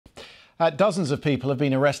Dozens of people have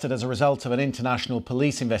been arrested as a result of an international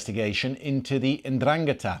police investigation into the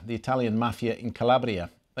Ndrangheta, the Italian mafia in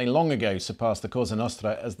Calabria. They long ago surpassed the Cosa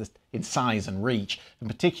Nostra in size and reach, and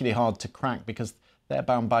particularly hard to crack because they're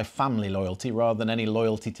bound by family loyalty rather than any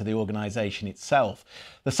loyalty to the organisation itself.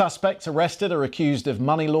 The suspects arrested are accused of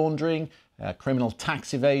money laundering, criminal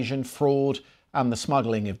tax evasion, fraud and the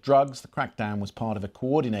smuggling of drugs. The crackdown was part of a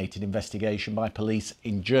coordinated investigation by police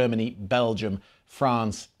in Germany, Belgium,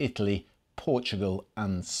 France, Italy, Portugal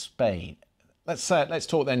and Spain. Let's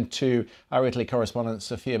talk then to our Italy correspondent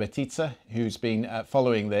Sofia Bettiza, who's been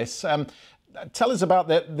following this. Tell us about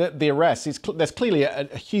the arrest. There's clearly a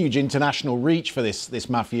huge international reach for this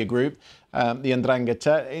mafia group, the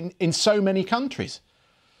Ndrangheta, in so many countries.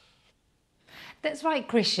 That's right,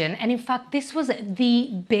 Christian. And in fact, this was the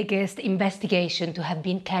biggest investigation to have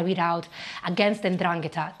been carried out against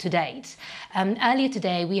Ndrangheta to date. Earlier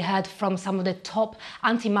today, we heard from some of the top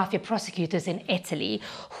anti-mafia prosecutors in Italy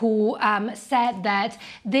who said that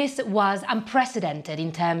this was unprecedented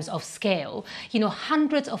in terms of scale. You know,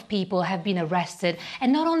 hundreds of people have been arrested,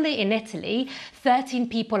 and not only in Italy, 13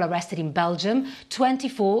 people arrested in Belgium,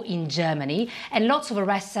 24 in Germany, and lots of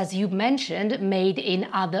arrests, as you mentioned, made in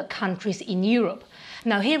other countries in Europe.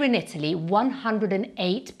 Now, here in Italy,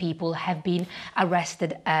 108 people have been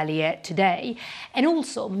arrested earlier today. And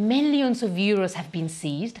also, millions of euros have been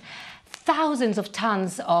seized, thousands of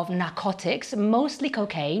tons of narcotics, mostly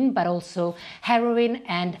cocaine, but also heroin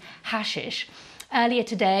and hashish. Earlier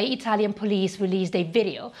today, Italian police released a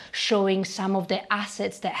video showing some of the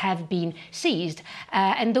assets that have been seized.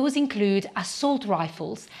 And those include assault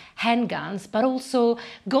rifles, handguns, but also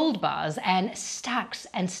gold bars and stacks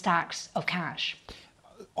of cash.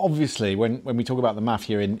 Obviously, when we talk about the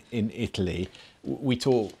mafia in Italy, we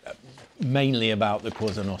talk mainly about the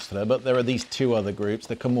Cosa Nostra, but there are these two other groups,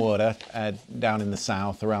 the Camorra down in the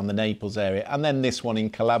south, around the Naples area, and then this one in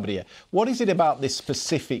Calabria. What is it about this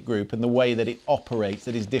specific group and the way that it operates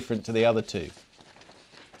that is different to the other two?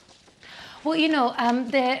 Well, you know,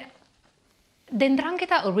 the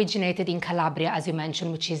Ndrangheta originated in Calabria, as you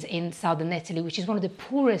mentioned, which is in southern Italy, which is one of the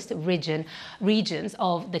poorest regions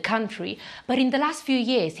of the country. But in the last few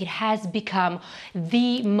years, it has become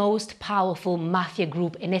the most powerful mafia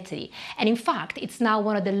group in Italy. And in fact, it's now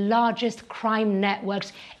one of the largest crime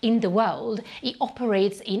networks in the world. It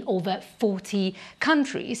operates in over 40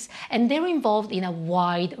 countries, and they're involved in a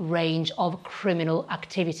wide range of criminal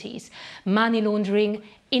activities: money laundering,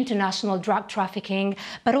 international drug trafficking,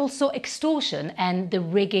 but also extortion and the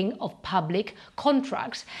rigging of public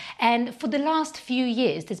contracts. And for the last few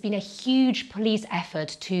years, there's been a huge police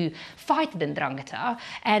effort to fight the Ndrangheta,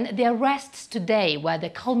 and the arrests today were the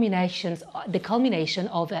culmination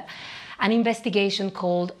of an investigation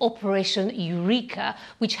called Operation Eureka,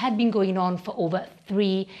 which had been going on for over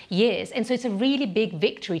 3 years. And so it's a really big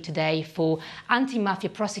victory today for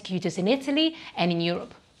anti-mafia prosecutors in Italy and in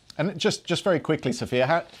Europe. And just very quickly, Sophia,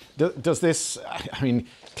 how does this? I mean,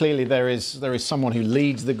 clearly there is someone who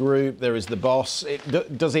leads the group. There is the boss.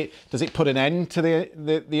 Does it put an end to the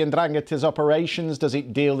Ndrangheta's operations? Does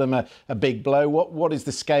it deal them a big blow? What is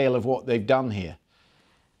the scale of what they've done here?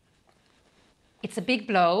 It's a big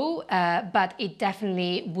blow, but it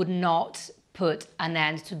definitely would not put an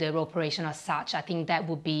end to their operation as such. I think that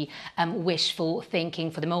would be wishful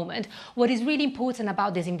thinking for the moment. What is really important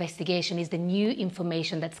about this investigation is the new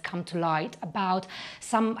information that's come to light about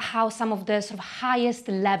how some of the sort of highest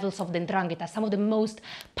levels of the Ndrangheta, some of the most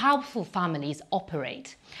powerful families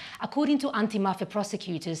operate. According to anti-mafia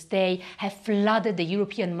prosecutors, they have flooded the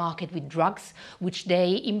European market with drugs, which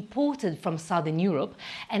they imported from Southern Europe,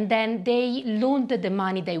 and then they laundered the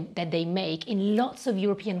money that they make in lots of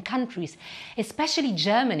European countries, especially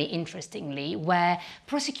Germany, interestingly, where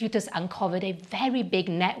prosecutors uncovered a very big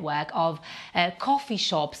network of coffee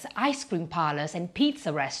shops, ice cream parlors and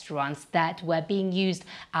pizza restaurants that were being used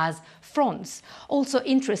as fronts. Also,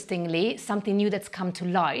 interestingly, something new that's come to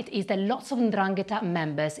light is that lots of Ndrangheta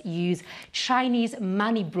members use Chinese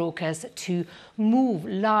money brokers to move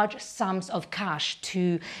large sums of cash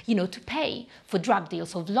to pay for drug deals.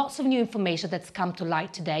 So lots of new information that's come to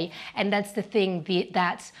light today, and that's the thing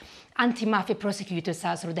that anti-mafia prosecutors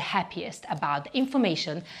are sort of the happiest about, the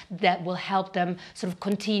information that will help them sort of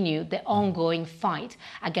continue the ongoing fight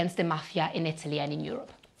against the mafia in Italy and in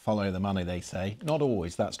Europe. Follow the money, they say. Not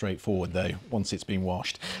always that straightforward, though, once it's been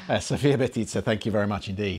washed. Sofia Bettiza, thank you very much indeed.